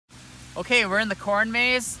Okay, we're in the corn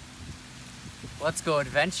maze. Let's go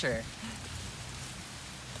adventure.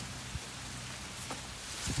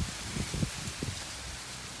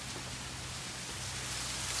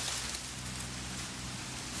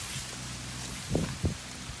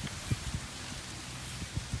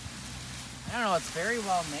 I don't know, it's very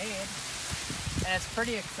well made. And it's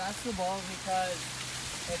pretty accessible because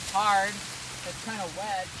it's hard. It's kind of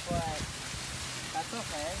wet, but that's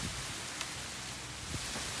okay.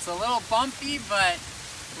 It's a little bumpy, but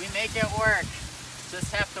we make it work.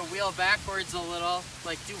 Just have to wheel backwards a little,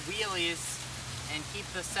 like do wheelies, and keep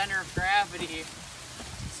the center of gravity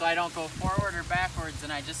so I don't go forward or backwards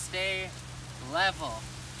and I just stay level.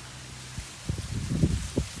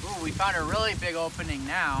 Ooh, we found a really big opening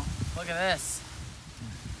now. Look at this.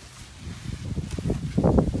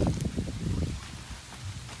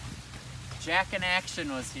 JackInAction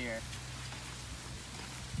was here.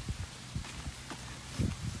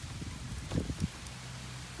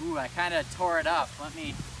 Ooh, I kind of tore it up. Let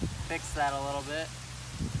me fix that a little bit.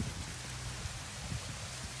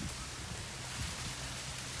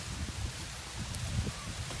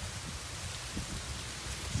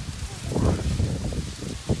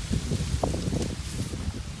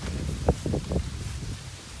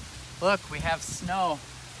 Look, we have snow.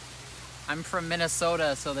 I'm from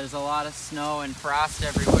Minnesota, so there's a lot of snow and frost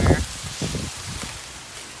everywhere.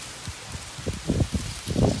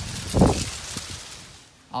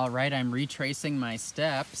 All right, I'm retracing my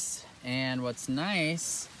steps, and what's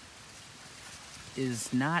nice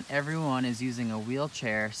is not everyone is using a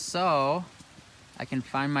wheelchair, so I can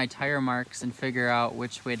find my tire marks and figure out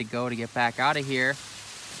which way to go to get back out of here.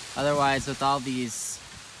 Otherwise, with all these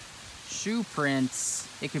shoe prints,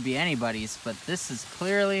 it could be anybody's, but this is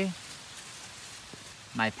clearly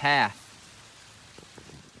my path.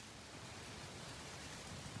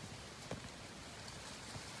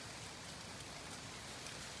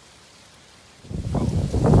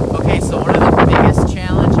 Okay, so one of the biggest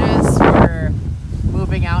challenges for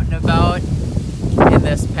moving out and about in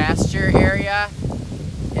this pasture area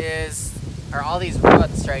are all these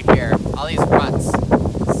ruts right here, all these ruts.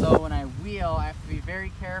 So when I wheel, I have to be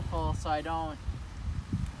very careful so I don't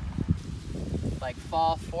like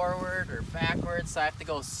fall forward or backwards, so I have to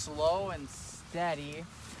go slow and steady.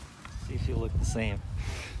 See if you look the same.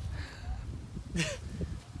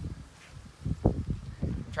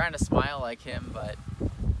 I'm trying to smile like him, but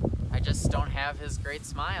I just don't have his great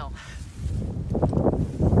smile.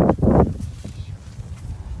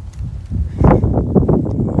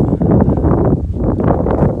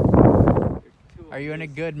 Are you in a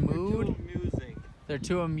good mood? They're too amusing. They're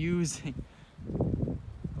too amusing.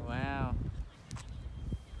 Wow.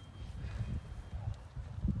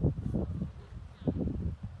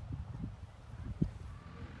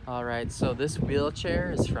 All right, so this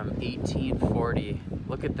wheelchair is from 1840.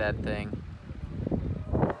 Look at that thing.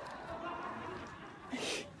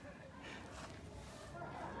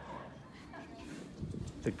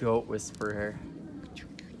 The goat whisperer.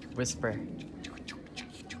 Whisper.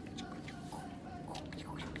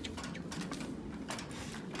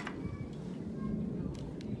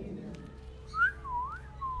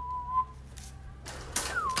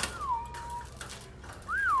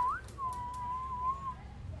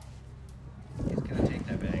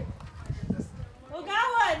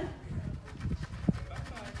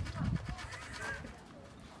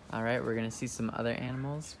 All right, we're gonna see some other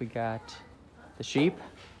animals. We got the sheep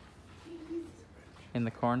in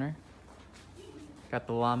the corner. Got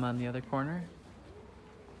the llama in the other corner.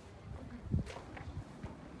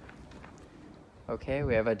 Okay,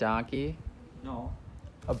 we have a donkey. No.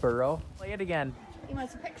 A burro. Play it again. He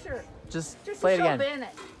wants a picture. Just play it again.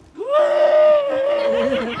 Bennett.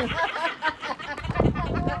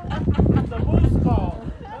 The moose call.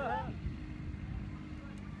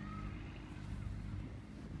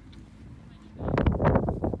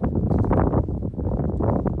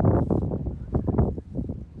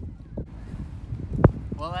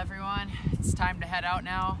 Well, everyone, it's time to head out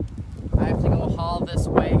now. I have to go haul this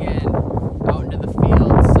wagon out into the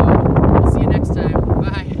field.